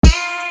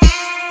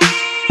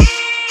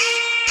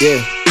Yeah.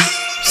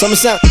 Summer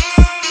sound.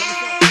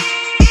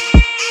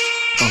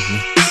 Oh,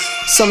 man.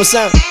 Summer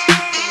sound.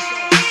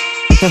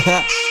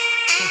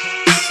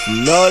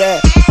 You know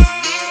that.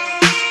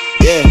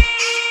 Yeah.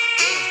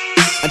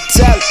 I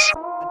tell it.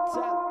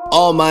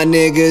 All my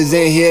niggas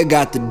in here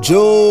got the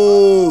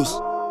juice.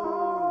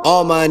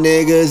 All my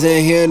niggas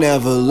in here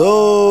never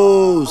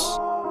lose.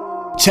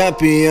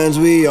 Champions,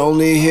 we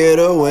only here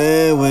to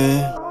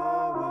win.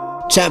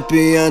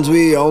 Champions,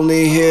 we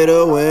only here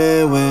to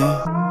win.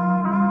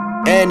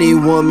 Any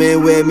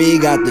woman with me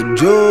got the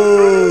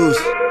juice.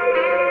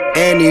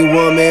 Any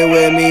woman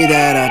with me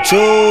that I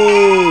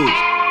choose.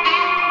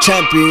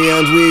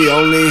 Champions, we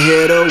only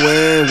here to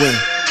win.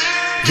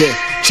 Yeah,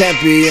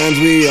 champions,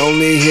 we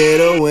only here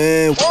to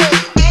win.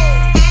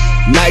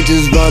 Might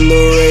just run the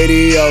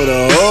radio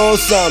the whole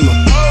summer.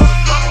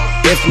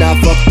 If not,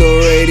 fuck the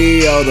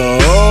radio the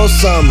whole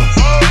summer.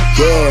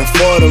 Yeah,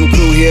 for them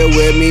crew here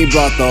with me,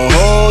 brought the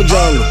whole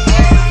jungle.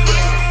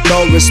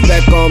 Throw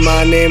respect on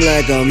my name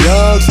like I'm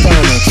young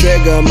stunner.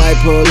 Trigger might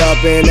pull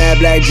up in that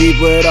black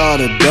Jeep with all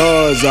the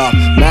doors off.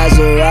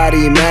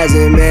 Maserati,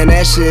 Mazin, man,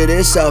 that shit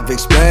is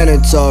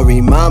self-explanatory.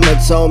 Mama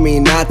told me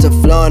not to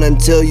flaunt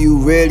until you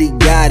really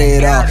got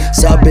it all.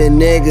 Subbing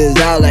niggas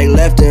out like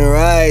left and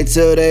right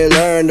till they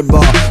learn the ball.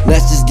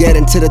 Let's just get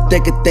into the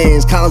thick of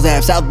things. Clowns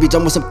have South Beach,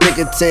 I'm with some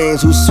thicker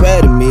teams who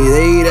swear to me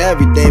they eat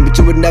everything, but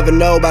you would never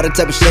know by the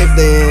type of shape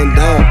they in.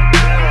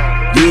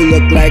 You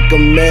look like a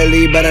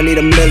milli, but I need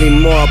a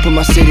milli more. Put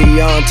my city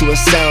on to a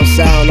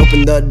sound,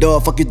 open the door,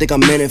 fuck you think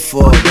I'm in it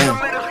for,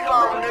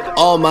 damn.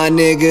 All my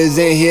niggas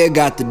in here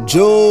got the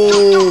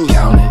juice.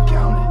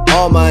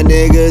 All my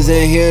niggas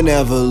in here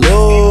never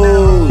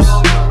lose.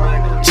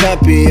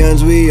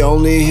 Champions, we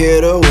only here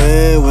to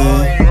win.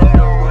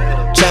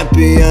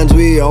 Champions,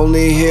 we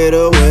only here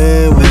to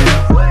win.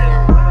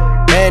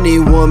 Any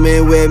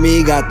woman with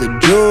me got the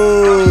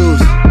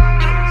juice.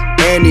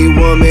 Any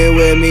woman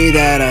with me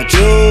that I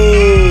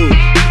choose.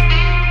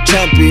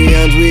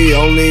 Champions, we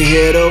only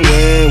here to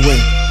win.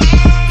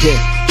 Yeah,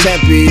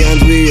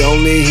 champions, we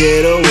only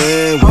here to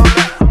win.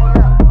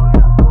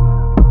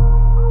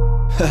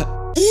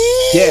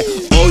 Yeah,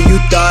 oh, you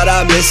thought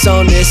I missed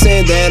on this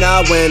and then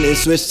I went and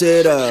switched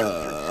it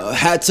up.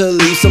 Had to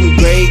leave some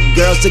great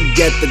girls to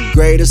get the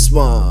greatest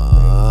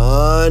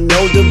one.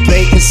 No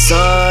debating,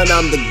 son,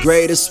 I'm the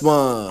greatest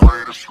one.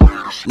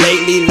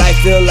 Lately life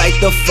feel like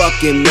the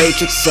fucking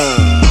Matrix, son.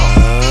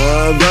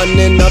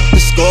 Running up the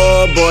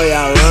score, boy,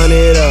 I run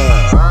it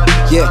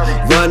up.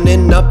 Yeah,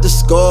 running up the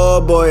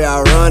score, boy,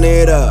 I run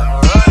it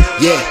up.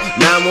 Yeah,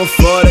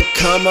 914 to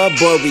come up,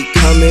 boy, we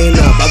coming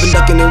up. I've been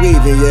ducking and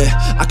weaving,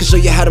 yeah. I can show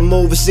you how to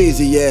move, it's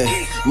easy, yeah.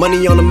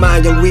 Money on the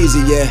mind, young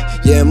Weezy, yeah.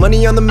 Yeah,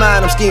 money on the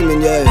mind, I'm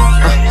scheming, yeah.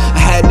 I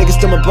had niggas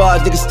steal my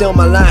bars, niggas steal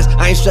my lines.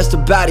 I ain't stressed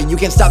about it, you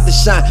can't stop the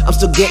shine. I'm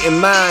still getting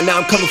mine, now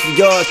I'm coming for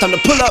yours. Time to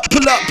pull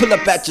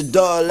up at your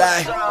door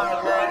like.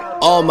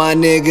 All my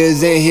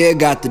niggas in here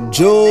got the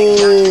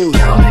juice.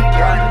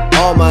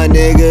 All my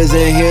niggas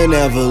in here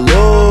never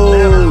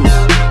lose.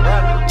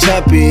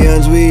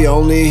 Champions, we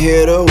only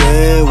here to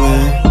win.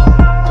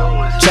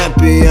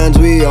 Champions,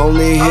 we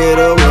only here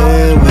to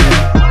win.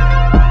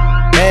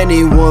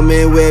 Any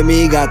woman with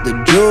me got the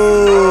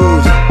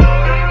juice.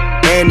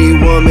 Any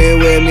woman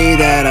with me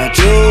that I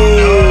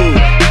choose.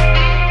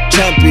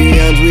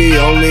 Champions, we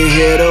only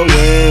here to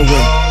win.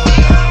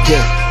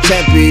 Yeah,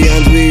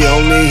 champions, we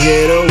only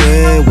here to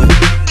win.